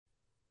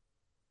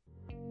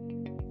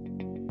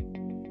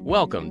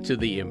Welcome to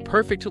the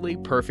Imperfectly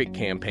Perfect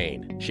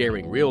campaign,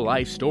 sharing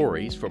real-life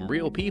stories from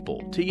real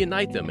people to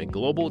unite them in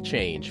global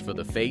change for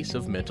the face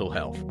of mental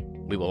health.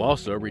 We will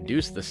also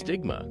reduce the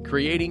stigma,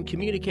 creating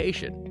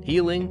communication,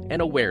 healing,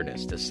 and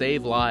awareness to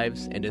save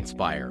lives and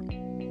inspire.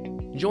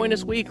 Join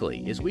us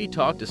weekly as we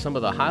talk to some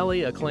of the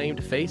highly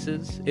acclaimed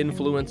faces,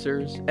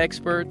 influencers,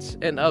 experts,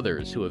 and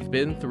others who have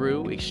been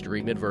through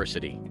extreme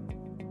adversity.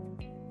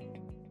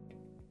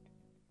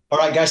 All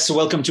right, guys, so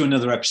welcome to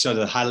another episode of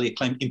the highly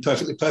acclaimed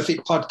Imperfectly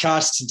Perfect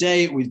podcast.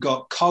 Today, we've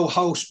got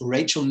co-host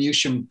Rachel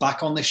Newsham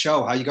back on the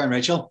show. How are you going,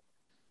 Rachel?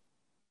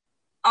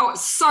 Oh,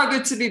 it's so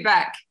good to be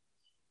back.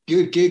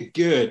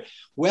 Good.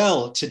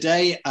 Well,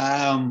 today,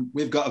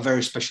 we've got a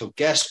very special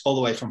guest all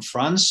the way from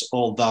France,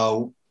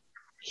 although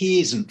he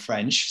isn't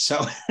French.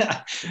 So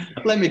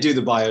let me do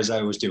the bio as I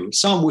always do.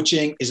 Sam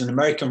Wuching is an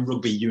American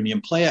rugby union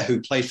player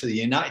who played for the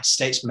United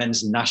States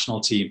men's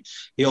national team.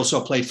 He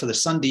also played for the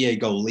San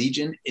Diego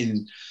Legion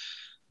in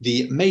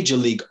the Major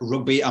League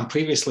Rugby and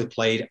previously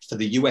played for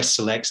the US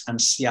Selects and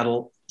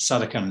Seattle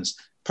Sadakans.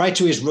 Prior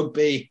to his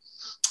rugby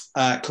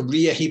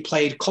career, he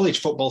played college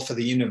football for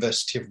the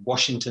University of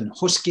Washington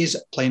Huskies,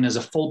 playing as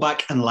a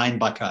fullback and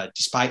linebacker.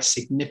 Despite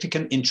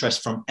significant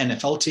interest from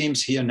NFL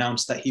teams, he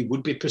announced that he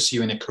would be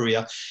pursuing a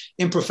career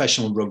in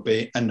professional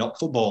rugby and not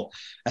football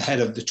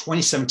ahead of the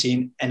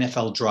 2017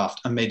 NFL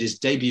draft, and made his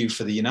debut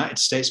for the United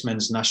States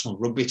men's national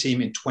rugby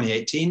team in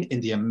 2018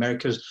 in the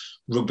America's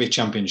Rugby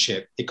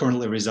Championship. He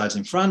currently resides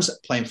in France,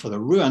 playing for the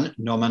Rouen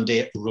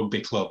Normandie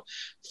Rugby Club.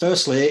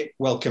 Firstly,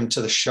 welcome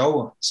to the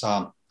show,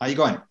 Sam. How are you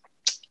going?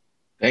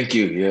 Thank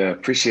you. Yeah,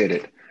 appreciate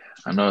it.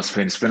 I know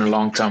it's been a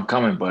long time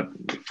coming, but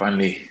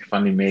finally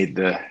made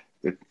the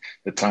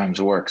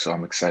times work. So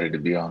I'm excited to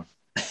be on.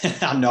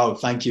 I know.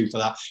 Thank you for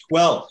that.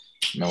 Well,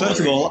 first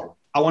of all,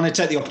 I want to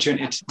take the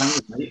opportunity to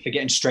thank you for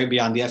getting straight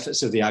behind the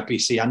efforts of the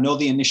IPC. I know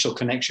the initial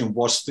connection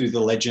was through the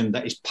legend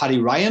that is Paddy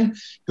Ryan,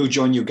 who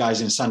joined you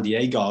guys in San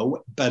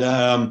Diego. But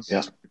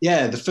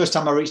the first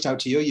time I reached out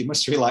to you, you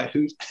must be like,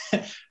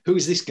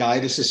 who's this guy,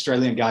 this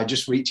Australian guy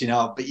just reaching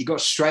out? But you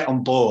got straight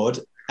on board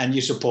and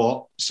your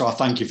support. So I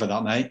thank you for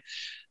that, mate.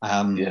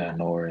 No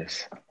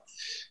worries.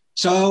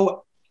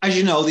 So, as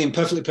you know, the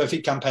Imperfectly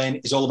Perfect campaign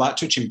is all about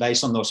touching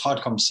base on those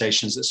hard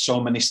conversations that so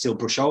many still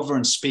brush over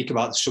and speak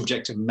about the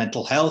subject of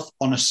mental health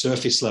on a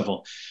surface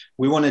level.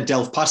 We want to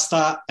delve past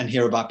that and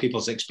hear about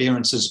people's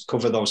experiences,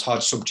 cover those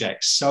hard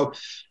subjects. So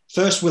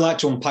first, we like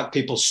to unpack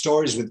people's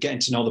stories with getting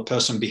to know the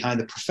person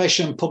behind the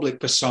profession, public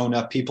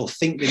persona. People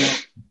think they know,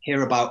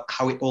 hear about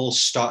how it all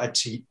started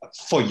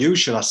for you,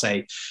 should I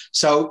say.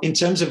 So in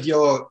terms of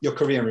your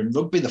career in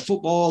rugby, the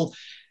football,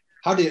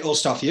 how did it all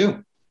start for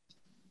you?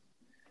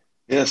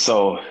 Yeah,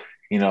 so,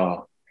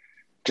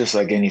 just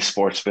like any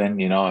sportsman,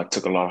 it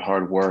took a lot of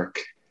hard work,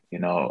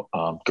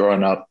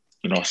 growing up,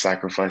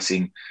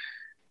 sacrificing,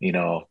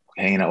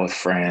 hanging out with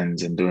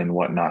friends and doing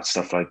whatnot,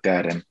 stuff like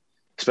that. And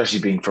especially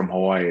being from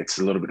Hawaii, it's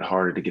a little bit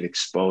harder to get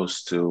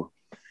exposed to,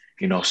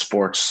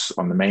 sports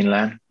on the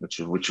mainland,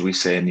 which we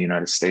say in the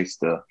United States,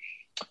 the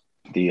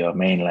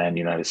mainland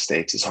United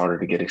States is harder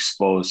to get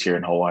exposed here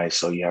in Hawaii.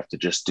 So you have to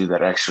just do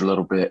that extra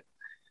little bit,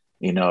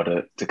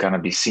 to kind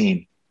of be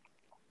seen.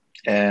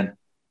 And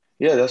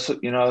yeah, that's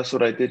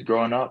what I did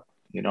growing up.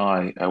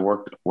 I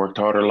worked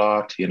hard a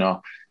lot,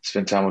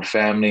 spent time with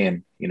family,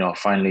 and,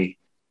 finally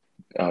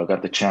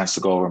got the chance to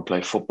go over and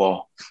play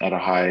football at a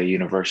high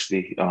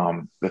university,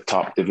 the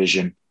top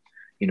division,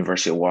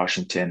 University of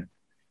Washington.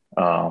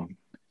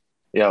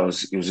 It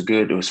was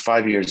good. It was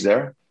 5 years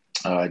there.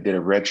 I did a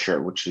red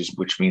shirt,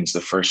 which means the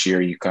first year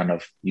you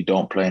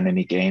don't play in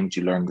any games.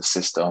 You learn the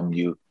system.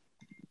 You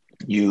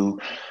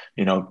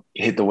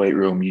hit the weight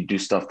room, you do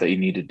stuff that you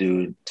need to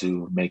do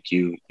to make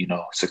you,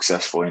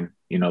 successful in,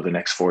 the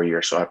next 4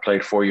 years. So I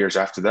played 4 years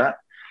after that.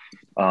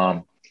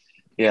 I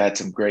had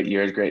some great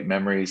years, great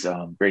memories,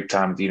 great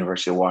time at the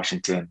University of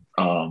Washington.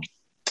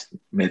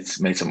 Made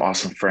some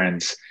awesome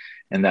friends.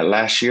 And that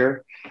last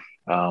year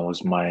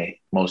was my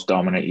most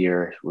dominant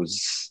year. It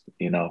was,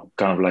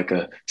 kind of like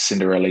a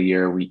Cinderella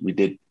year. We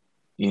did,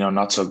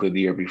 not so good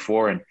the year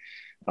before, and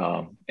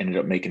ended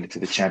up making it to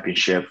the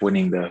championship,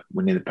 winning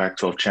the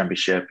Pac-12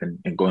 championship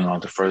and going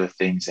on to further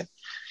things. And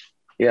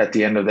at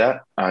the end of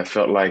that, I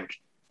felt like,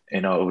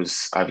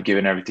 I've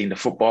given everything to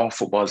football.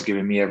 Football has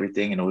given me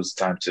everything, and it was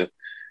time to,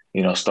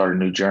 start a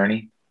new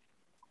journey.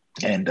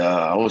 And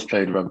I always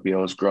played rugby. I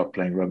always grew up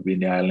playing rugby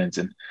in the islands,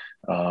 and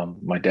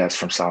my dad's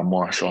from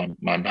Samoa, so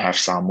I'm half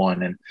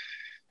Samoan, and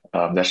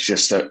that's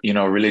just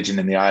religion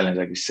in the islands,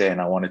 like you say. And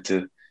I wanted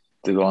to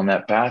go on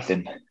that path,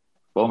 and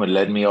boom, it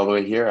led me all the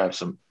way here. I have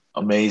some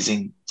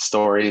amazing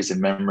stories and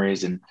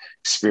memories and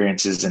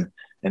experiences, and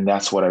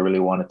that's what I really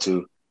wanted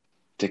to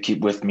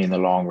keep with me in the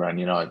long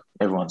run.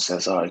 Everyone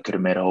says, "Oh, I could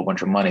have made a whole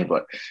bunch of money,"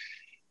 but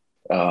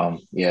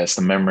it's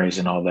the memories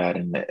and all that,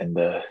 and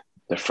the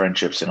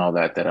friendships and all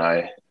that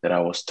I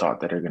was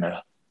taught that are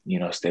gonna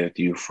stay with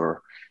you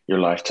for your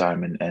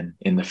lifetime and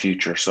in the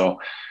future.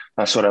 So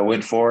that's what I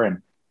went for,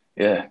 and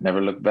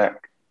never looked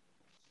back.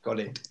 Got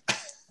it.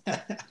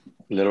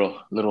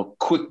 Little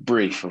quick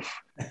brief of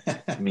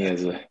me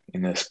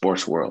in the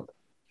sports world.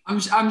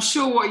 I'm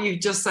sure what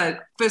you've just said,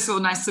 first of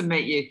all, nice to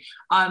meet you.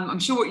 I'm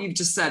sure what you've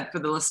just said for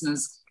the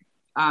listeners,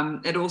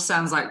 it all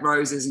sounds like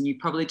roses, and you've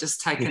probably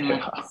just taken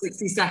like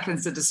 60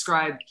 seconds to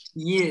describe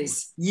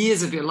years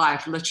of your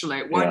life, literally.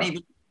 It won't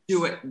even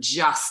do it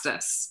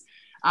justice.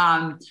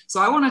 So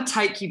I want to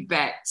take you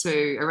back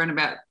to around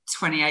about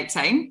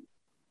 2018.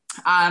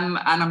 And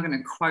I'm going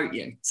to quote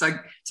you. So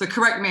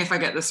correct me if I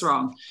get this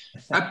wrong.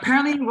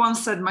 Apparently you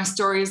once said, my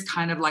story is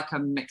kind of like a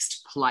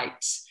mixed plate.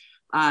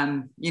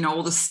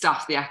 All the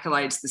stuff, the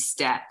accolades, the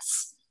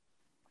stats,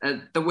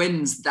 the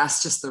wins,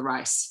 that's just the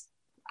race.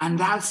 And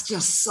that's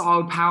just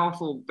so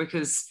powerful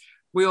because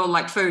we all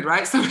like food,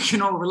 right? So we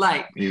can all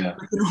relate. Yeah.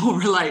 We can all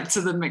relate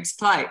to the mixed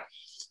plate.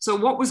 So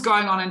what was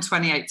going on in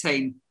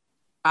 2018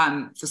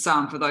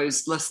 for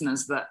those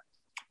listeners that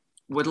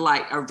would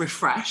like a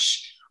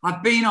refresh?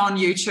 I've been on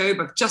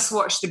YouTube. I've just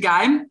watched the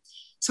game,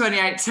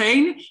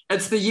 2018.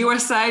 It's the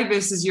USA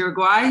versus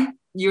Uruguay.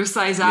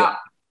 USA's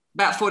up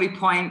about 40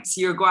 points.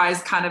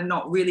 Uruguay's kind of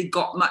not really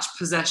got much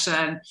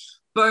possession.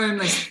 Boom,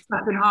 they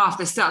step in half.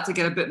 They start to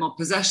get a bit more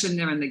possession.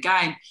 They're in the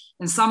game.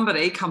 And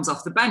somebody comes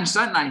off the bench,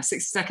 don't they?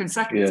 60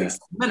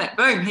 minute.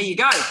 Boom, here you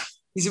go.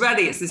 He's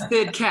ready. It's his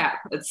third cap.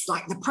 It's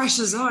like the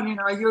pressure's on.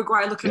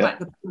 Uruguay looking like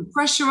the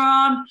pressure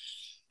on.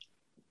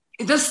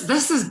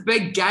 This is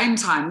big game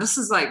time. This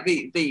is like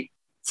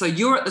so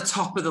you're at the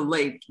top of the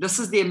league. This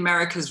is the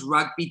America's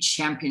Rugby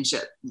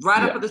Championship,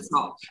 right up at the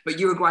top. But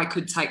Uruguay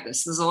could take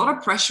this. There's a lot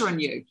of pressure on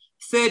you.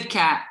 Third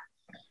cap,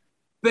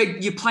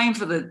 big. You're playing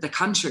for the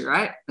country,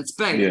 right? It's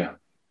big. Yeah.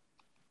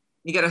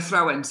 You get a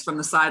throw-ins from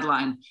the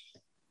sideline,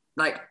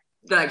 like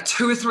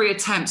 2 or 3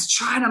 attempts,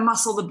 trying to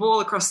muscle the ball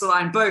across the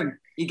line. Boom,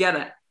 you get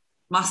it.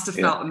 Must have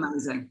felt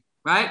amazing,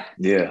 right?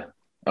 Yeah.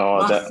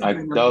 Oh, that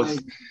was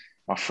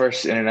my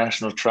first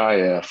international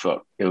try. I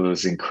felt it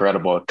was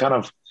incredible. It kind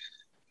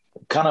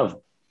of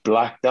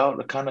blacked out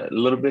a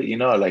little bit,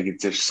 like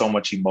it's just so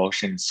much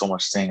emotion, so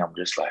much thing. I'm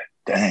just like,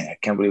 dang, I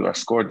can't believe I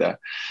scored that.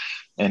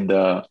 And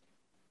that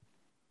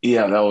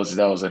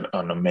was an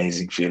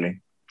amazing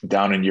feeling.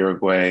 Down in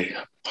Uruguay,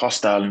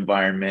 hostile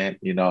environment,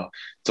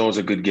 it's always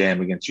a good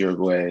game against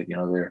Uruguay.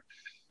 They're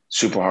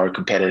super hard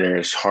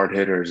competitors, hard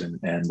hitters.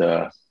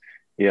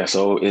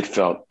 So it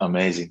felt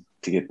amazing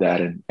to get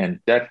that. And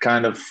that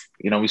kind of,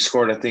 we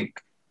scored, I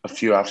think, a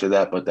few after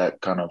that, but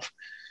that kind of,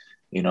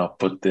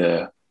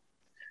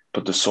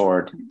 put the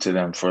sword to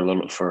them for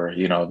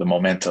the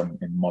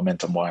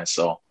momentum wise.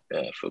 So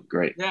it felt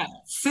great. Yeah,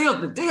 sealed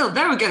the deal.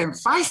 They were getting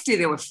feisty.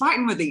 They were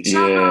fighting with each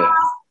other.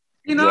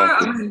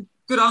 Exactly. I mean,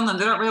 good on them.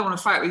 They don't really want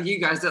to fight with you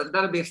guys.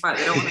 That'll be a fight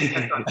they don't want to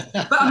fight.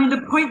 But I mean,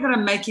 the point that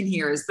I'm making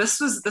here is this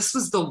was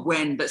the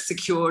win that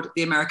secured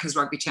the America's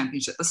Rugby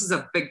Championship. This is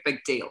a big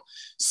deal.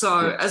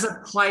 So as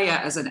a player,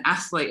 as an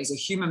athlete, as a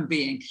human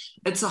being,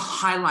 it's a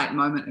highlight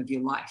moment of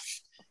your life.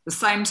 The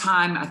same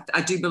time,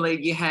 I do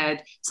believe you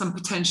had some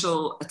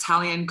potential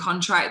Italian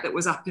contract that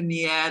was up in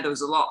the air. There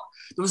was a lot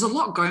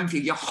going for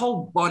you. Your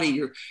whole body,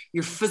 your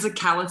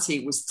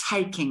physicality was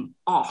taking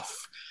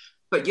off,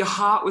 but your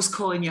heart was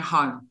calling you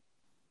home.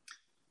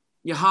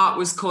 Your heart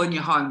was calling you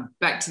home,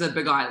 back to the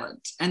big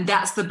island. And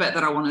that's the bit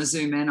that I want to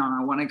zoom in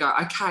on. I want to go,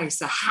 okay,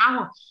 so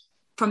how,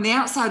 from the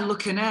outside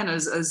looking in,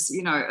 as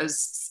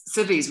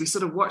civvies, we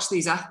sort of watch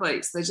these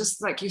athletes. They're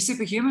just like, you're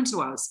superhuman to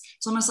us.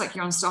 It's almost like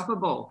you're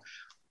unstoppable.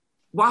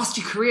 Whilst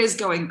your career is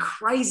going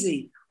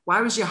crazy,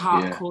 why was your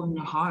heart calling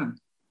you home?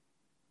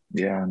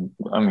 Yeah,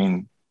 I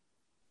mean,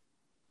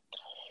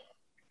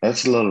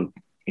 that's a little,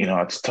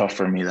 it's tough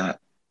for me that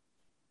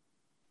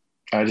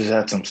I just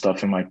had some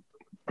stuff in my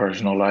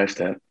personal life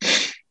that,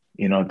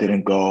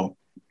 didn't go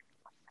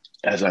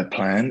as I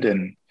planned.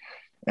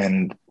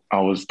 And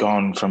I was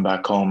gone from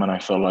back home and I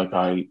felt like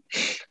I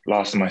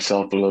lost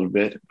myself a little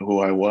bit, who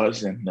I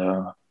was. And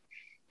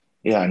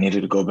I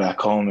needed to go back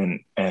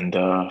home and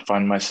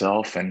find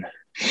myself. And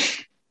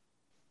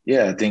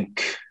I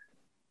think,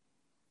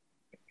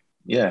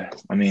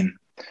 I mean,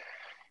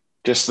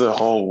 just the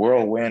whole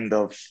whirlwind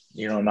of,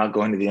 not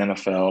going to the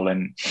NFL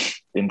and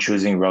then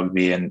choosing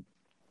rugby. And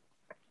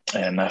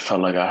I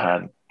felt like I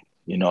had,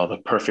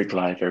 the perfect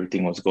life.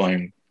 Everything was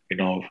going,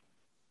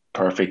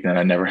 perfect. And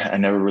I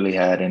never really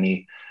had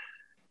any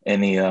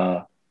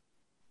let's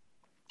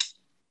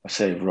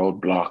say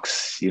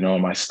roadblocks,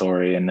 in my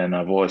story. And then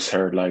I've always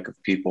heard like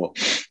of people,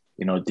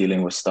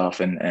 dealing with stuff.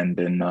 And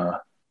then I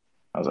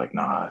was like,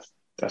 nah,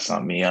 that's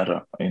not me. I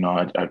don't,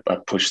 I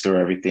pushed through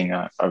everything.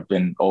 I've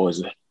been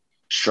always a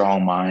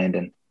strong mind,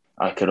 and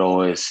I could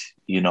always,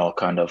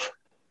 kind of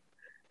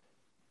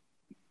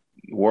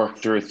work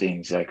through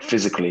things, like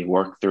physically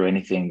work through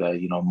anything that,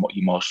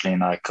 emotionally,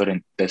 and I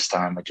couldn't this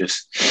time. I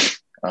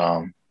just, I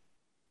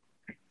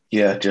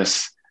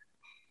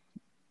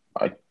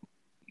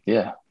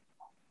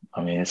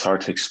mean, it's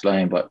hard to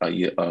explain, but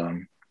I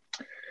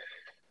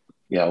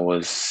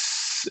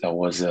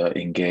was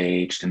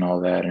engaged and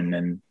all that, and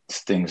then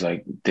things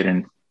like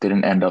didn't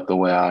end up the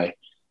way I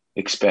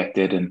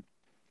expected, and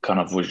kind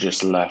of was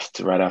just left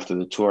right after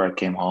the tour. I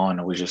came home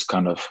and was just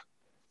kind of,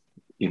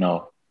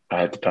 I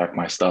had to pack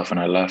my stuff and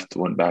I left,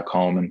 went back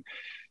home. And,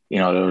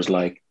 there was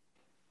like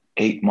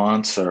 8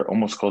 months or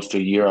almost close to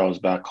a year, I was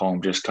back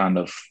home, just kind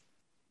of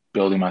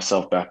building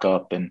myself back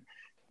up. And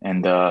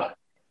I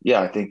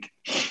think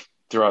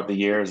throughout the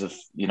years of,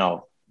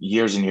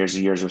 years and years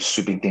and years of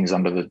sweeping things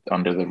under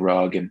the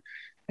rug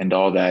and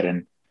all that.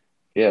 And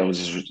it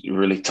was just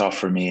really tough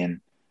for me.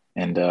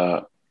 And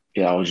I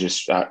was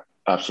just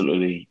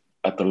absolutely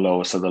at the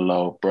lowest of the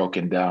low,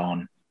 broken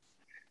down,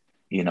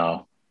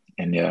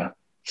 and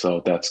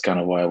so that's kind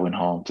of why I went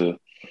home to,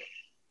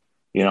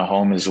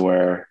 home is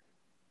where,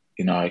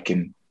 I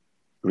can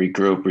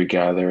regroup,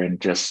 regather, and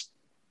just,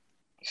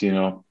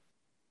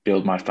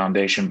 build my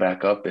foundation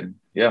back up. And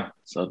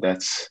so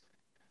that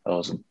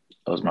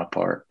was my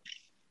part.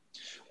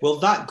 Well,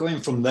 that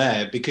going from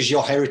there, because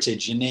your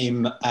heritage, your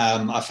name,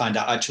 I find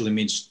out actually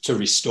means to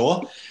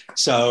restore.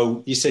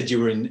 So you said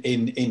you were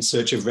in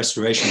search of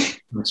restoration,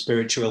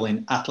 spiritual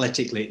and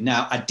athletically.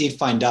 Now, I did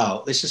find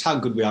out, this is how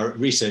good we are at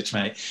research,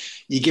 mate.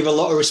 You give a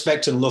lot of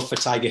respect and love for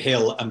Tiger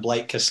Hill and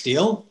Blake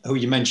Castile, who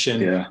you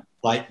mentioned,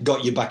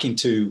 got you back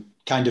into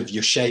kind of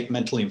your shape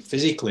mentally and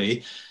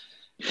physically.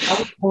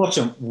 How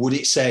important would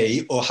it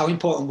say, or how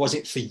important was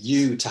it for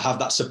you to have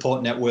that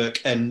support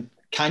network and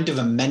kind of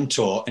a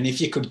mentor? And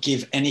if you could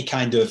give any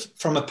kind of,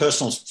 from a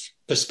personal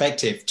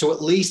perspective, to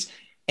at least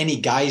any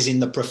guys in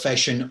the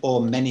profession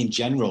or men in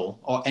general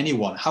or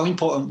anyone, how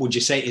important would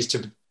you say it is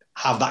to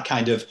have that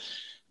kind of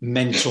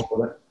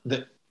mentor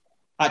that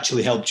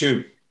actually helped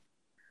you?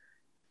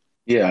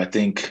 Yeah, I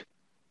think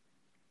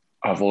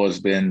I've always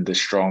been the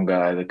strong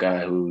guy, the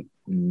guy who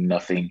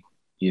nothing,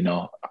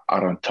 I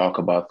don't talk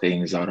about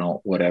things, I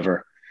don't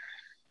whatever.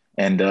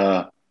 And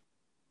I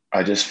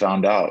just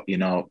found out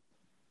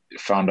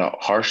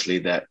harshly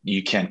that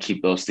you can't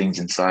keep those things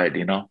inside,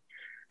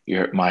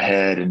 my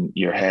head and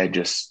your head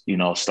just,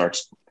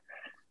 starts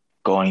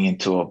going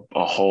into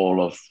a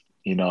hole of,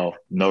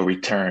 no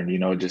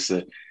return, just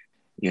a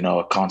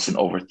constant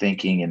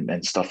overthinking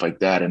and stuff like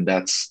that. And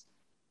that's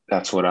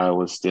what I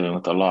was dealing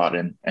with a lot.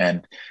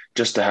 And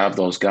just to have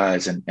those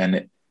guys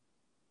and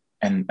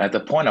at the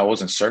point I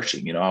wasn't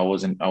searching, I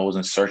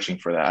wasn't searching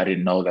for that. I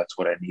didn't know that's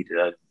what I needed.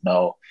 I didn't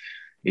know,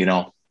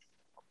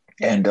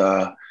 and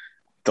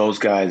those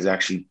guys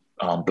actually,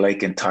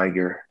 Blake and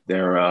Tiger,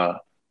 they're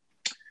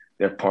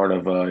part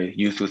of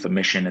Youth with a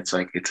Mission. It's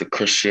a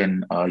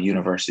Christian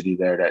university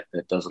there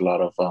that does a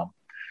lot of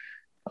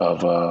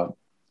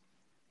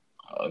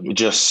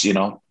just,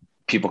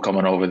 people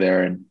coming over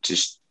there and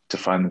just to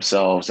find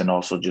themselves and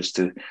also just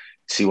to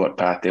see what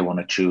path they want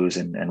to choose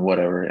and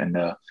whatever.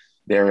 And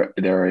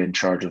they're in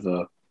charge of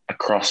a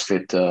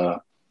CrossFit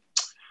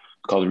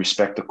called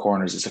Respect the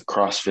Corners. It's a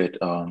CrossFit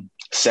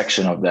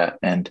section of that.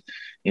 And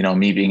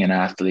me being an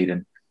athlete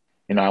and,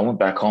 I went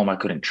back home, I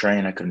couldn't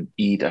train, I couldn't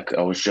eat.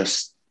 I was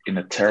just in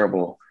a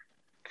terrible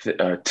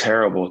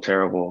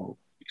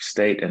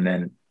state. And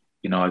then,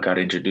 I got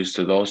introduced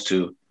to those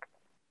two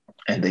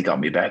and they got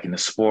me back in the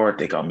sport.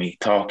 They got me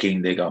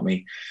talking. They got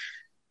me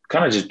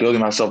kind of just building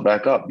myself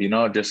back up,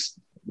 just,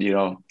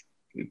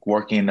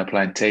 working in the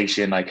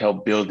plantation,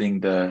 help building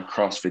the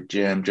CrossFit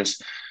gym,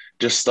 just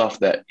stuff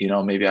that,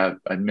 maybe I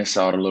miss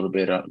out a little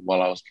bit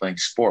while I was playing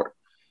sport.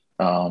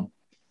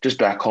 Just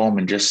back home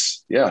and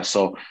just,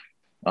 so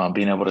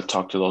being able to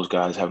talk to those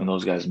guys, having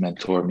those guys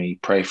mentor me,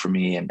 pray for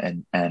me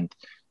and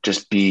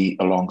just be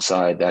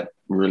alongside, that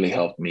really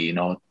helped me,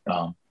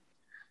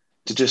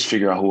 to just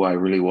figure out who I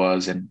really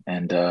was.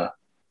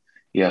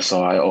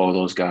 So I owe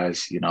those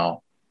guys,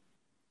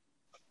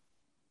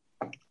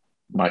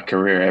 my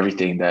career,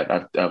 everything that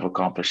I've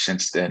accomplished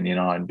since then,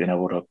 and been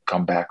able to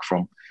come back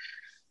from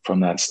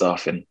that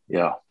stuff. And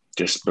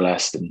just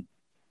blessed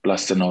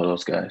to know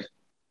those guys.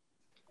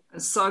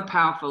 It's so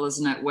powerful,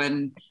 isn't it?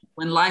 When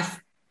life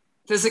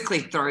physically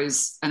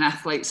throws an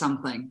athlete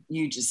something,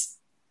 you just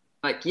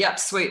yep,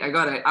 sweet, I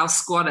got it. I'll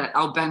squat it.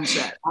 I'll bench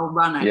it. I'll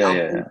run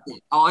it.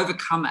 I'll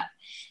overcome it.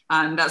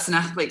 That's an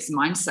athlete's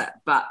mindset.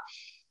 But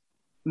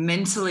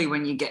mentally,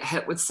 when you get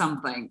hit with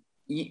something,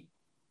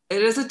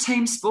 it is a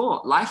team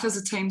sport. Life is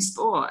a team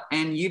sport.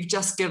 And you've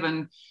just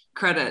given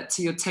credit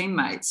to your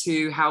teammates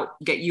who help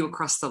get you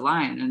across the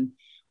line. And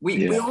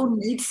we all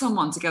need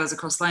someone to get us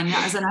across the line.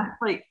 Now, as an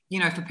athlete,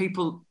 for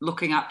people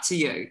looking up to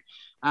you,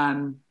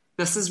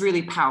 this is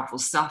really powerful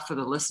stuff for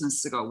the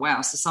listeners to go,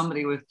 wow. So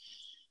somebody with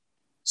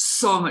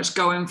so much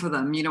going for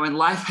them, when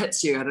life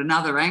hits you at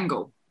another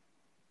angle,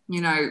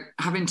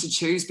 having to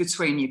choose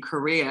between your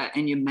career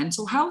and your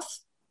mental health,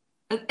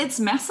 it's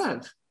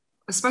massive.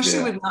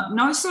 Especially with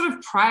no sort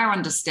of prior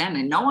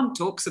understanding. No one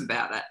talks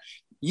about it.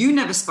 You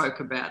never spoke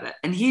about it.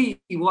 And here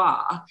you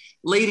are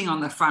leading on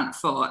the front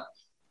foot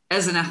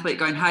as an athlete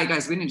going, hey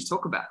guys, we need to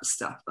talk about this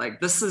stuff.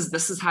 This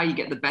is how you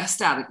get the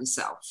best out of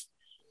yourself.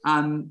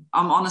 I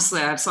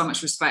have so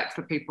much respect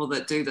for people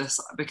that do this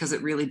because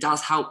it really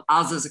does help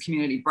us as a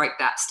community break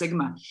that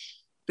stigma.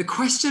 The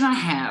question I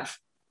have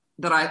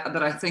that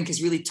I think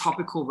is really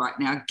topical right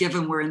now,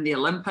 given we're in the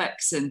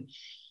Olympics and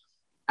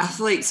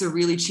athletes are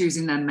really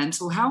choosing their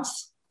mental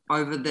health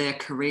over their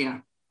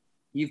career.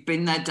 You've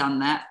been there, done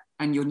that.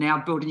 and you're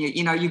now building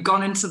you've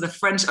gone into the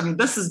French. I mean,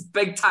 this is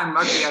big time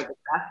rugby over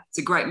there. It's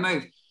a great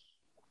move.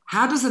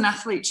 How does an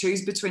athlete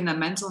choose between their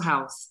mental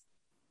health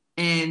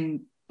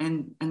and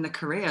the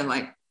career?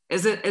 Like,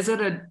 is it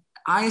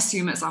I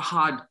assume it's a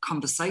hard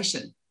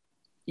conversation,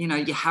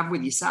 you have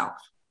with yourself.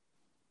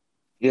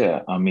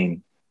 Yeah. I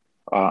mean,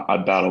 I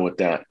battle with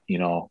that,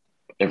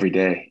 every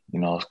day,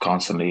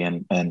 constantly.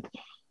 And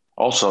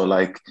also,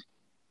 like,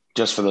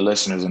 just for the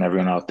listeners and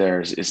everyone out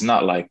there, it's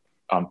not like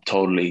I'm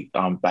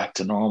back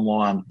to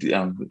normal. I'm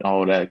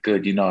all that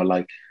good,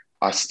 like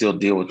I still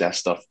deal with that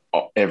stuff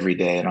every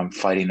day, and I'm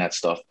fighting that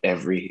stuff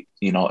every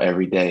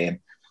day. And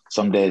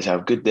some days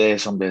have good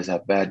days, some days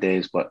have bad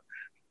days, but,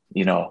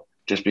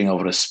 just being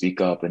able to speak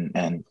up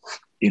and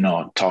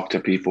talk to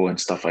people and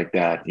stuff like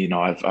that.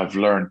 I've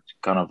learned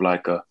kind of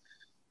like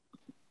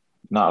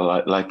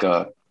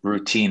a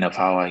routine of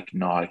how I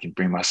can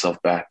bring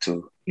myself back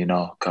to,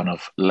 kind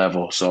of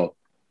level. So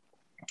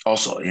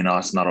also,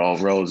 it's not all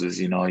roses,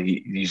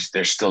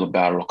 there's still a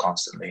battle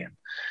constantly.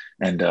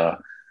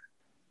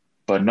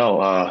 But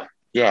no,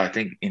 yeah, I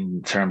think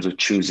in terms of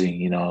choosing,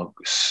 your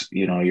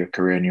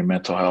career and your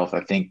mental health,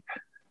 I think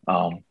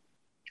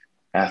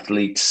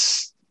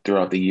athletes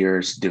throughout the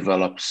years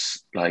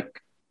develops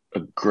like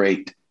a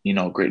great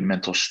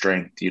mental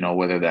strength,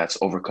 whether that's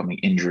overcoming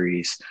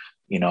injuries,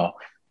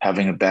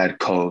 having a bad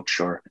coach,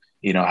 or,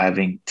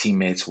 having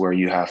teammates where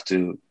you have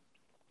to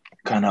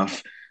kind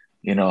of,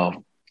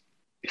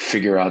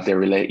 figure out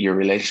your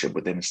relationship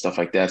with them and stuff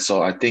like that.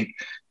 So I think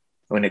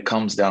when it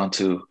comes down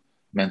to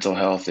mental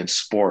health in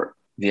sport,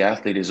 the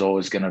athlete is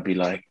always going to be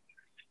like,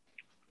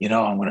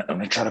 I'm going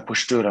to try to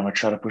push through it. I'm going to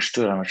try to push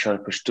through it. I'm going to try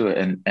to push through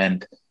it.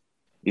 And,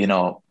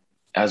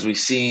 as we've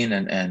seen,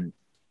 and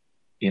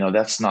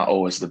that's not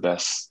always the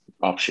best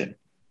option,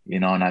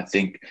 and I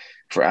think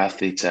for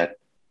athletes at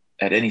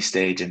any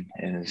stage, and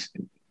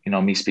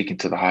me speaking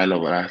to the high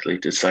level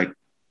athlete, it's like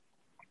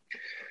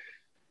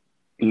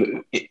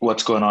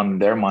what's going on in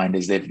their mind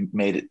is they've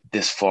made it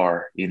this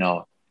far,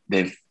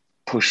 they've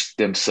pushed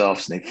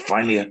themselves and they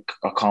finally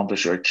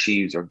accomplished or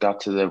achieved or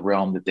got to the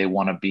realm that they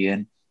want to be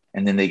in.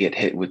 And then they get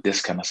hit with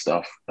this kind of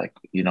stuff, like,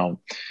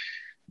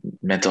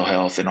 mental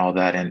health and all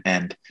that.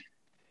 And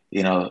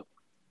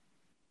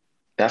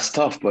that's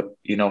tough. But,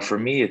 for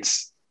me,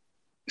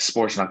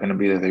 sport's not going to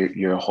be there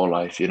your whole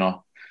life,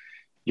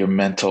 your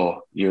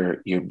mental,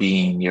 your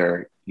being,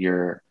 your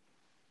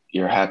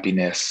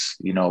happiness,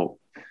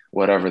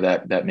 whatever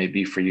that may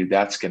be for you,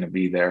 that's going to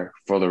be there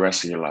for the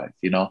rest of your life,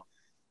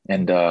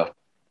 And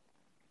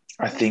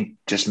I think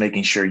just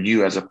making sure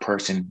you as a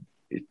person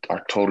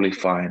are totally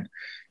fine,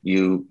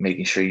 you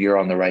making sure you're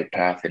on the right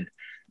path.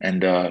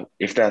 And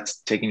if that's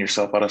taking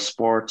yourself out of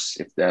sports,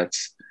 if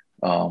that's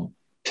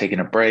taking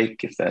a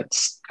break, if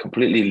that's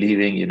completely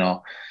leaving,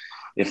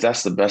 if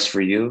that's the best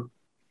for you,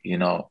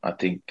 I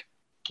think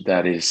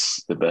that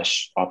is the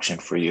best option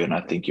for you. And I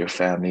think your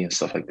family and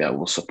stuff like that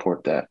will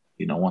support that,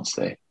 once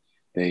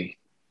they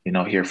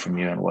hear from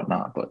you and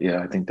whatnot. But yeah,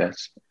 I think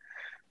that's,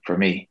 for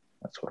me,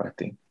 that's what I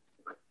think.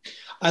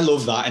 I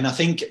love that. And I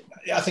think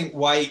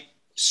why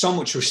so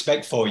much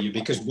respect for you,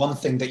 because one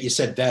thing that you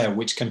said there,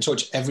 which can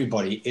touch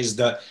everybody, is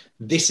that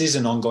this is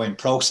an ongoing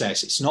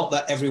process. It's not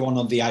that everyone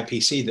on the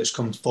IPC that's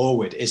come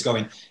forward is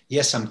going,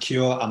 yes, I'm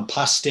cured, I'm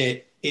past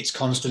it. It's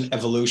constant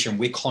evolution.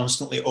 We're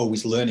constantly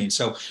always learning.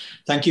 So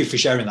thank you for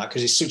sharing that,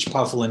 because it's such a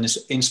powerful and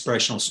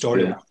inspirational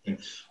story. Yeah.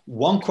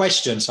 One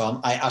question,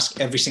 Sam, I ask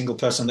every single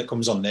person that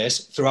comes on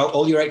this, throughout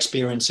all your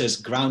experiences,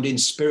 grounding,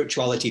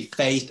 spirituality,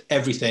 faith,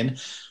 everything,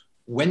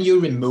 when you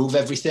remove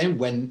everything,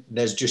 when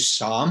there's just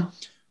Sam,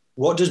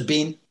 what does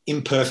being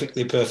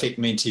imperfectly perfect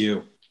mean to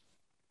you?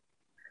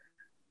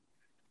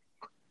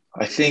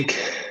 I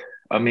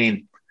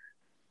mean,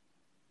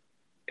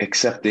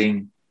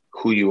 accepting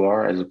who you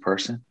are as a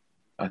person.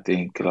 I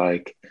think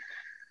like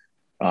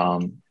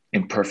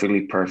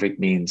imperfectly perfect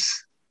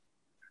means,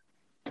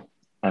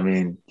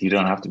 you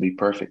don't have to be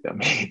perfect.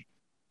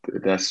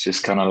 That's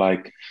just kind of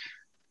like,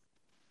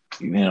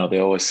 they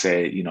always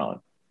say,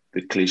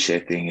 the cliche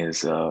thing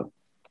is,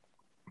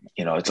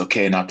 it's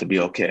okay not to be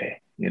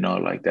okay.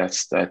 Like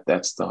that's that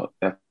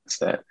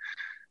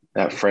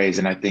phrase.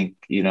 And I think,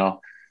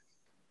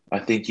 I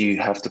think you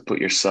have to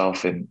put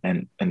yourself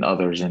and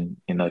others in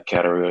a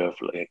category of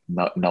like,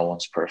 no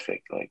one's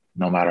perfect. Like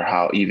no matter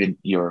how, even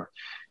your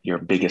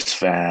biggest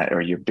fan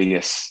or your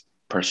biggest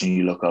person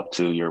you look up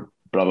to, your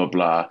blah, blah,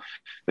 blah,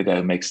 the guy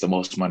who makes the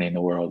most money in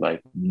the world,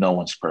 like no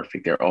one's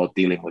perfect. They're all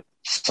dealing with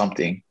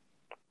something.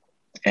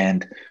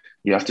 And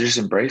you have to just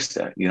embrace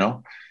that,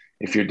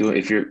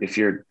 if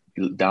you're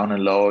down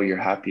and low, you're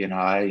happy and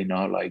high,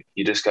 like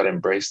you just got to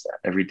embrace that.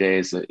 Every day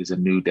is a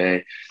new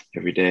day.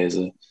 Every day is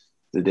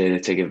the day to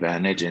take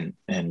advantage. And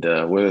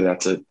whether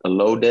that's a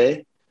low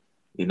day,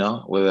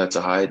 whether that's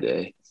a high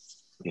day,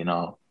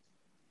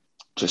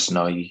 just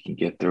know you can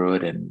get through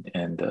it,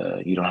 and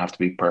you don't have to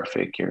be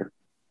perfect. You're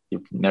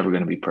never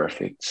going to be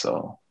perfect.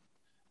 So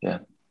yeah,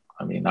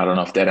 I don't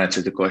know if that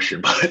answered the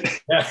question,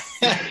 but yeah.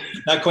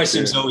 That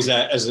question's always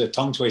as a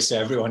tongue twister.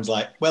 Everyone's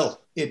like,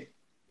 well, it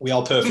we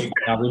are perfect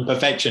in our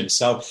imperfections.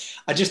 So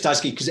I just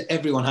ask you because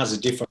everyone has a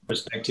different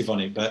perspective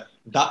on it, but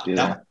that's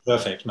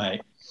perfect,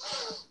 mate.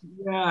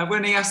 Yeah,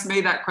 when he asked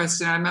me that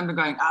question, I remember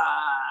going,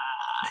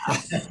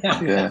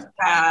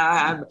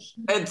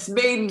 it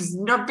means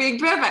not being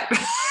perfect.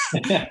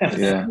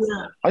 Yeah.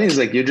 I think it's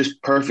like you're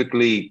just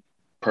perfectly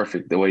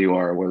perfect the way you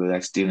are, whether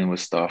that's dealing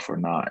with stuff or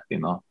not, you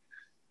know,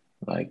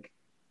 like,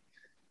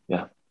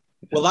 yeah.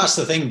 Well, that's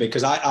the thing,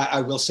 because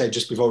I will say,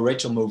 just before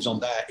Rachel moves on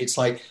there, it's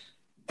like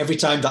every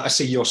time that I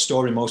see your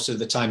story, most of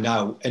the time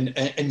now,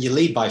 and you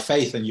lead by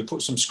faith and you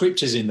put some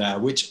scriptures in there,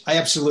 which I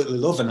absolutely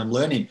love and I'm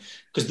learning,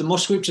 because the more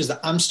scriptures that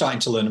I'm starting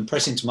to learn and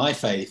press into my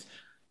faith,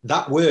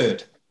 that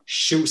word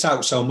shoots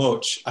out so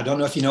much. I don't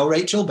know if you know,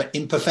 Rachel, but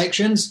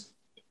imperfections,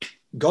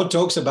 God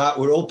talks about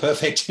we're all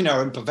perfect in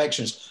our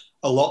imperfections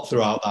a lot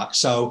throughout that.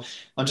 So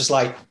I'm just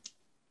like,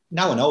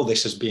 now I know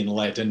this is being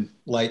led, and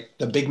like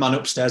the big man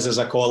upstairs, as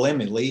I call him,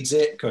 he leads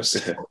it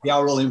because we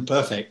are all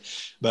imperfect.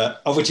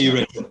 But over to you,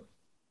 Rachel.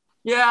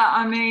 Yeah,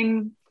 I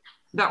mean,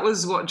 that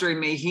was what drew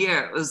me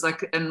here. It was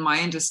like in my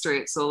industry,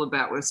 it's all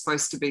about we're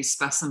supposed to be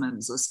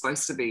specimens, we're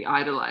supposed to be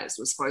idolized,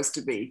 we're supposed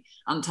to be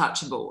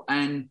untouchable.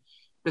 And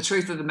the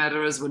truth of the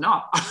matter is we're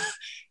not.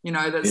 You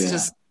know, that's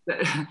just the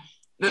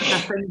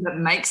thing that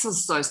makes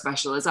us so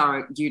special is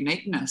our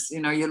uniqueness. You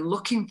know, you're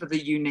looking for the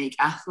unique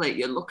athlete.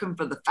 You're looking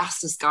for the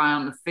fastest guy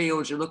on the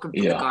field. You're looking for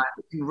the guy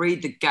who can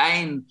read the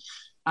game.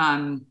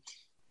 Talking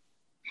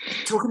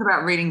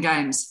about reading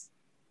games,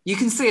 you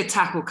can see a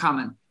tackle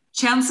coming.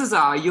 Chances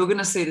are you're going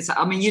to see the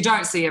tackle. I mean, you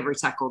don't see every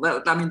tackle.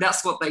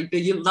 That's what they do.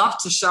 You love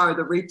to show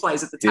the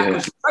replays of the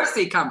tackles you don't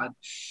see coming.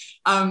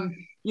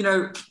 You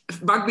know,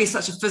 rugby is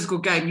such a physical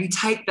game. You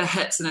take the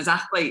hits, and as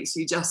athletes,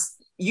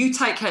 you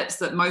take hits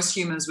that most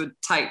humans would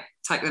take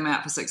them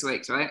out for 6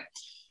 weeks, right?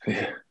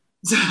 Yeah.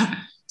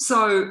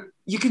 So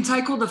you can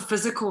take all the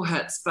physical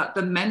hits, but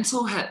the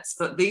mental hits,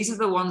 that these are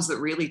the ones that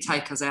really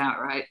take us out,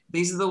 right?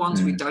 These are the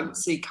ones we don't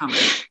see coming.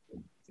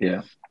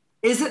 Yeah.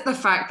 Is it the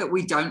fact that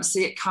we don't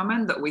see it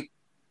coming that we,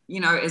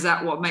 you know, is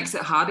that what makes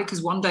it harder?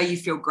 Because one day you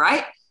feel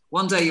great,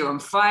 one day you're on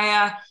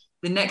fire,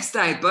 the next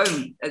day,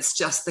 boom, it's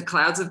just the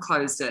clouds have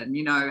closed in.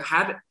 You know,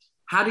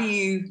 how do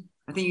you,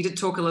 I think you did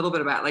talk a little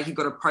bit about, like, you've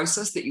got a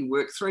process that you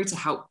work through to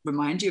help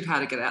remind you of how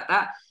to get out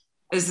that.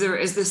 Is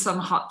there some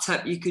hot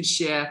tip you could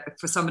share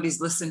for somebody who's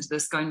listening to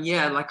this going,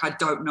 yeah, like, I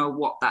don't know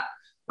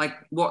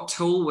what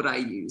tool would I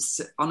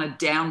use on a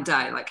down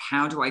day? Like,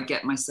 how do I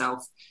get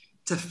myself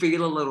to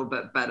feel a little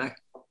bit better?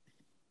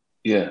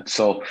 Yeah.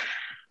 So,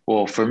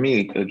 well, for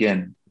me,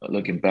 again,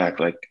 looking back,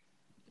 like,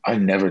 I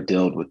never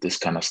dealt with this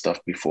kind of stuff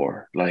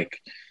before, like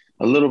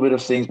a little bit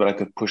of things, but I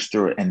could push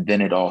through it. And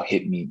then it all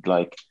hit me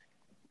like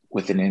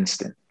with an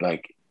instant,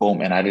 like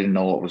boom. And I didn't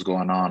know what was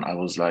going on. I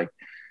was like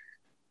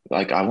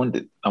I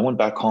went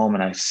back home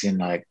and I seen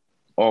like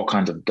all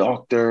kinds of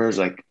doctors,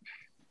 like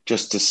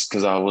just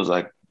because I was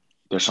like,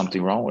 there's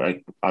something wrong.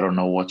 Like, I don't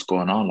know what's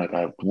going on. Like,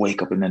 I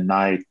wake up in the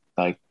night,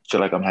 like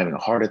feel like I'm having a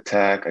heart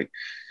attack, like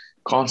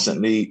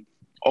constantly,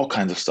 all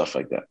kinds of stuff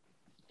like that.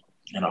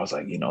 And I was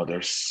like, you know,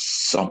 there's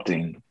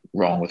something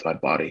wrong with my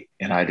body.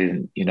 And I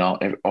didn't, you know,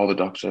 all the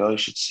doctors said, oh, you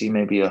should see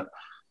maybe a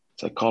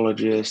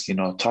psychologist, you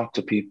know, talk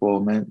to people,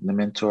 the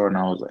mentor. And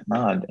I was like,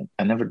 no,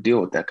 I never deal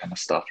with that kind of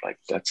stuff. Like,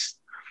 that's,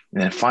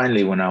 and then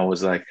finally, when I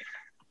was like,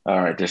 all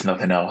right, there's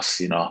nothing else,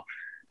 you know,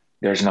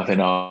 there's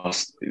nothing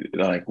else,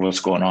 like, what's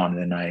going on?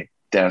 And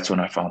that's when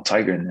I found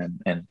Tiger.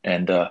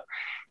 And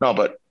no,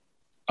 but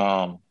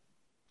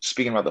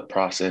speaking about the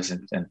process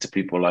and to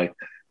people, like,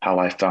 how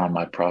I found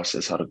my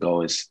process, how to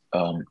go is,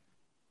 I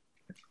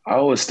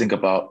always think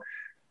about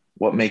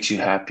what makes you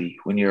happy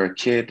when you're a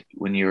kid,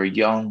 when you're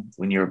young,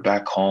 when you're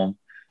back home,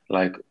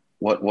 like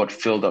what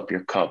filled up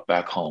your cup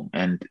back home.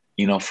 And,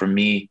 you know, for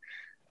me,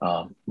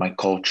 my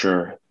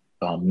culture,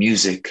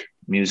 music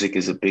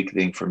is a big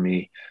thing for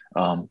me.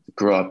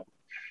 Grew up,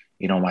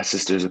 you know, my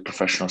sister's a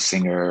professional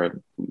singer,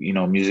 you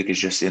know, music is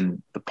just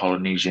in the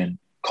Polynesian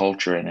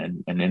culture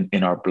and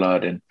in our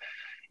blood, and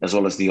as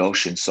well as the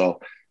ocean.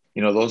 So,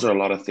 you know, those are a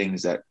lot of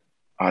things that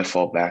I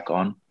fall back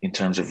on in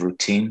terms of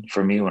routine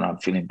for me when I'm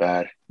feeling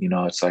bad. You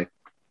know, it's like,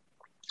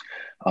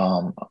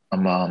 I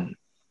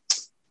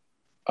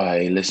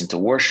listen to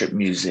worship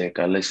music.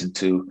 I listen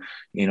to,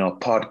 you know,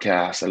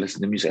 podcasts. I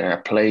listen to music. I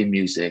play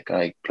music.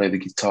 I play the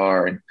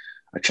guitar, and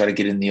I try to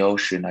get in the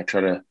ocean. I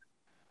try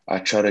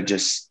to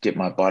just get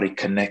my body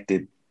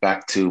connected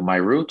back to my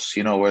roots,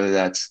 you know, whether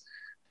that's,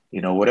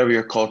 you know, whatever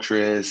your culture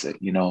is,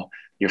 you know,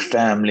 your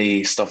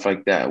family, stuff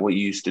like that, what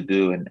you used to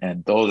do.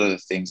 And those are the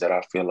things that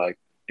I feel like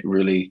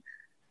really,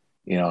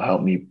 you know,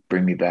 help me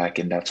bring me back.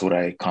 And that's what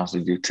I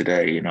constantly do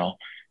today, you know,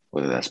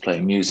 whether that's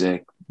playing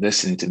music,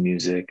 listening to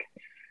music,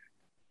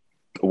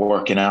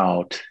 working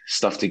out,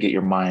 stuff to get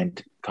your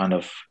mind kind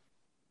of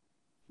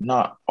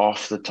not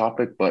off the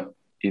topic, but,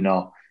 you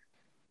know,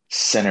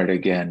 centered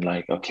again.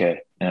 Like,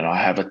 okay, you know,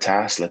 I have a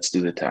task, let's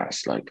do the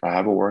task. Like, I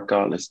have a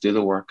workout, let's do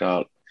the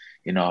workout.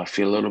 You know, I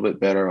feel a little bit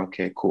better.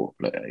 Okay, cool.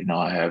 You know,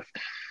 I have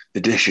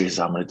the dishes.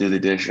 I'm going to do the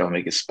dishes. I'll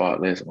make it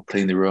spotless. I'm going to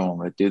clean the room. I'm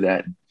going to do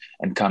that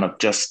and kind of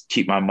just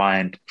keep my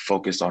mind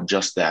focused on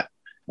just that.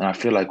 And I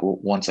feel like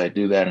once I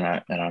do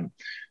that and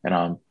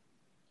I'm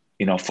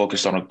you know,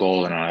 focused on a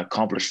goal and I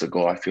accomplish the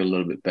goal, I feel a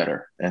little bit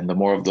better. And the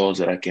more of those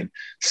that I can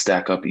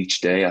stack up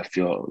each day, I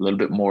feel a little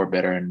bit more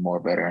better and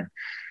more better. And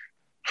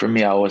for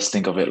me, I always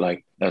think of it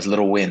like as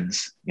little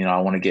wins. You know,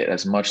 I want to get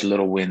as much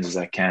little wins as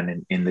I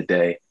can in the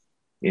day,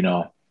 you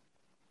know,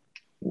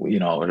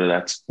 whether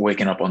that's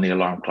waking up on the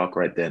alarm clock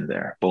right then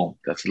there, boom,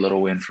 that's a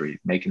little win for you.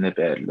 Making the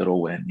bed,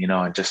 little win, you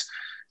know, and just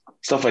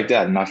stuff like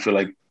that. And I feel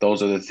like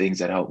those are the things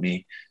that help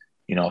me,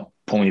 you know,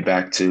 pull me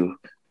back to,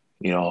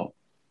 you know,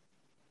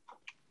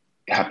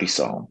 happy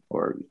song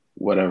or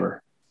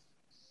whatever.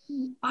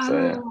 I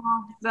love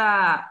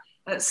that.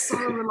 It's so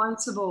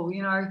relatable.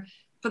 You know,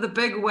 for the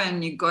big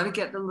win, you got to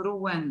get the little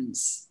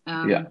wins.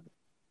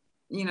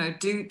 You know,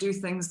 do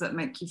things that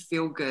make you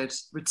feel good.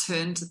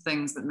 Return to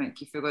things that make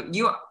you feel good.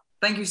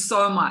 Thank you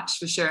so much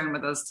for sharing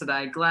with us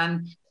today,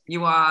 Glenn.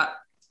 You are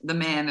the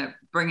man at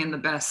bringing the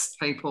best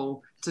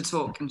people to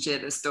talk and share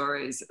their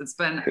stories. It's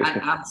been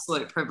an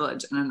absolute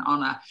privilege and an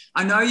honor.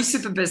 I know you're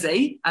super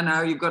busy. I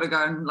know you've got to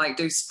go and like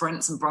do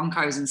sprints and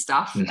Broncos and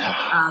stuff.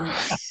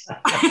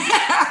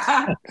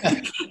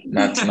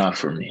 That's not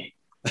for me.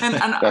 And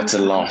that's a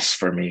loss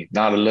for me.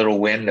 Not a little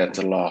win, that's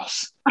a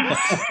loss.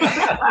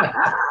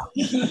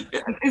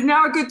 Is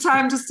now a good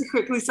time just to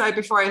quickly say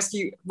before I ask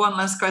you one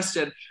last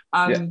question?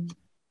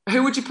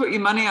 Who would you put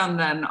your money on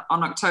then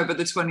on October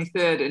the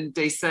 23rd in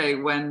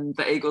DC when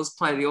the Eagles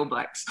play the All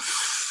Blacks?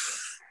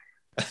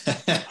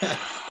 I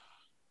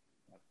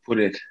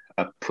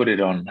put it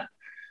on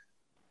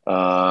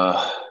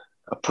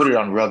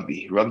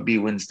rugby. Rugby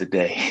wins the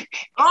day.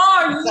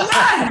 Oh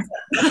yes!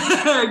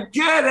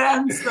 Good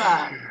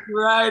answer.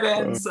 Right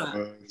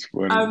answer.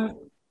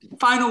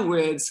 Final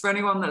words for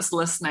anyone that's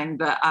listening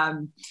that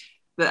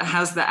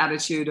has the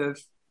attitude of,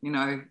 you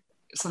know,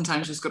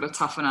 sometimes you just got to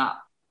toughen up.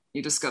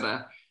 You just got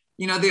to,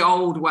 you know, the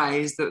old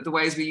ways, the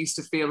ways we used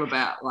to feel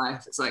about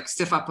life. It's like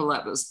stiff upper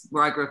lip. That's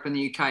where I grew up in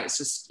the UK. It's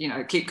just, you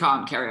know, keep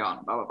calm, carry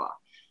on, blah, blah,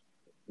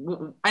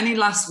 blah. Any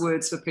last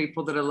words for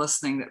people that are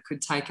listening that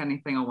could take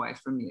anything away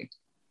from you?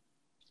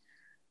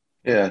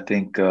 Yeah, I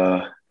think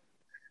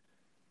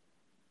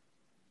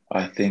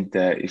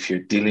that if you're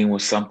dealing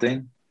with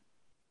something,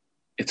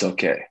 it's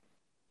okay.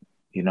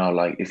 You know,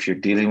 like if you're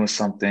dealing with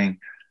something,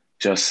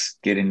 just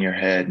get in your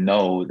head,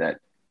 know that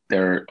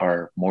there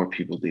are more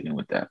people dealing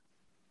with that.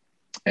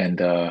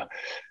 And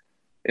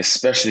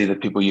especially the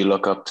people you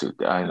look up to.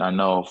 I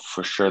know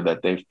for sure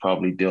that they've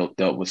probably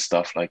dealt with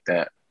stuff like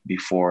that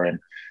before.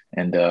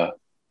 And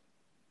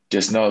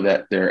just know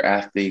that there are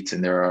athletes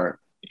and there are,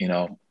 you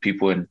know,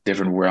 people in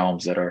different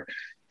realms that are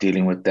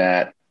dealing with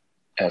that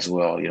as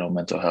well, you know,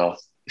 mental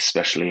health,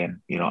 especially.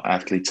 And, you know,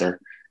 athletes are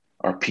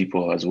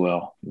people as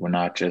well. We're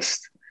not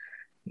just,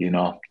 you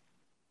know,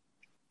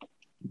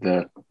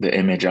 the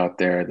image out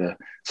there, the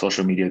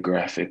social media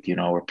graphic, you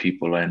know, we're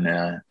people and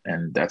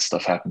that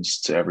stuff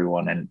happens to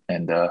everyone.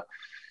 And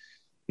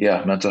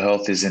yeah, mental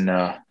health isn't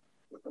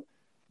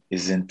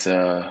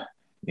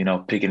you know,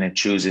 picking and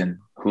choosing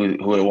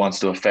who it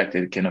wants to affect.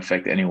 It can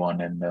affect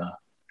anyone. And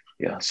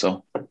yeah,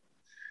 so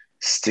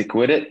stick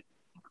with it,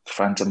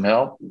 find some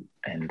help,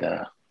 and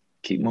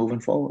keep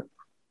moving forward.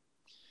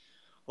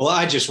 Well,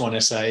 I just want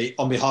to say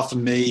on behalf of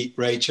me,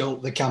 Rachel,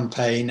 the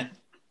campaign,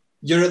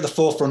 you're at the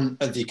forefront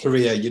of your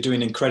career. You're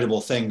doing incredible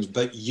things,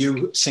 but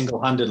you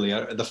single-handedly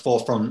are at the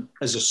forefront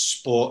as a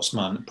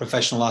sportsman,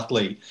 professional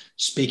athlete,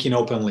 speaking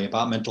openly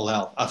about mental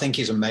health. I think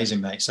it's amazing,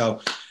 mate.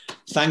 So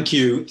thank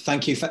you.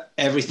 Thank you for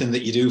everything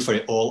that you do for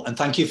it all. And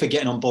thank you for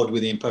getting on board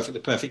with the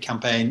Imperfectly Perfect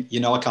campaign. You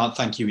know, I can't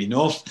thank you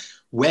enough.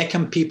 Where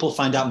can people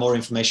find out more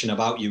information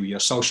about you, your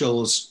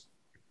socials?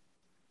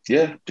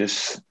 Yeah,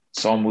 just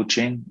Saul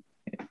Muching,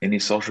 any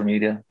social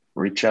media,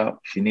 reach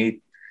out if you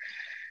need.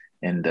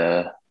 And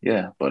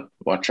yeah, but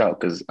watch out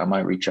because I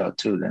might reach out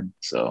too then.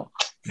 So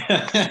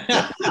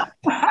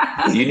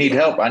you need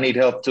help. I need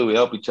help too. We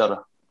help each other.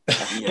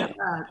 Yeah,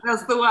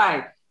 that's the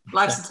way.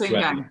 Life's a team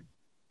game.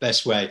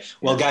 Best way.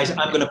 Well, guys,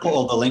 I'm going to put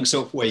all the links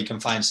up where you can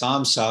find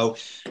Sam. So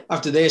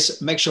after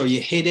this, make sure you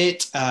hit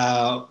it.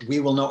 We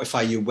will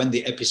notify you when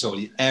the episode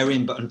is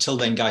airing. But until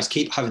then, guys,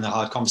 keep having the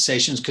hard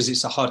conversations because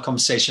it's the hard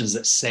conversations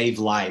that save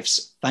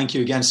lives. Thank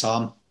you again,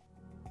 Sam.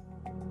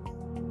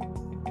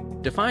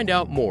 To find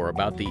out more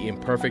about the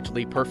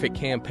Imperfectly Perfect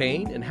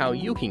campaign and how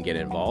you can get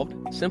involved,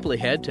 simply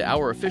head to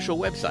our official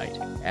website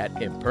at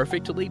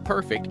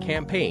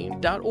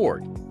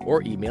imperfectlyperfectcampaign.org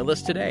or email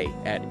us today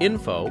at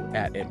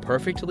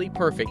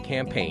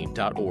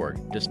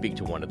info@imperfectlyperfectcampaign.org to speak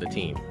to one of the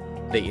team.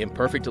 The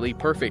Imperfectly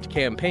Perfect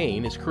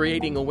campaign is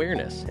creating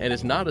awareness and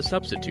is not a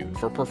substitute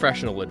for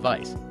professional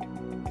advice.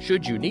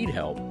 Should you need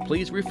help,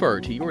 please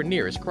refer to your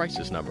nearest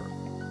crisis number.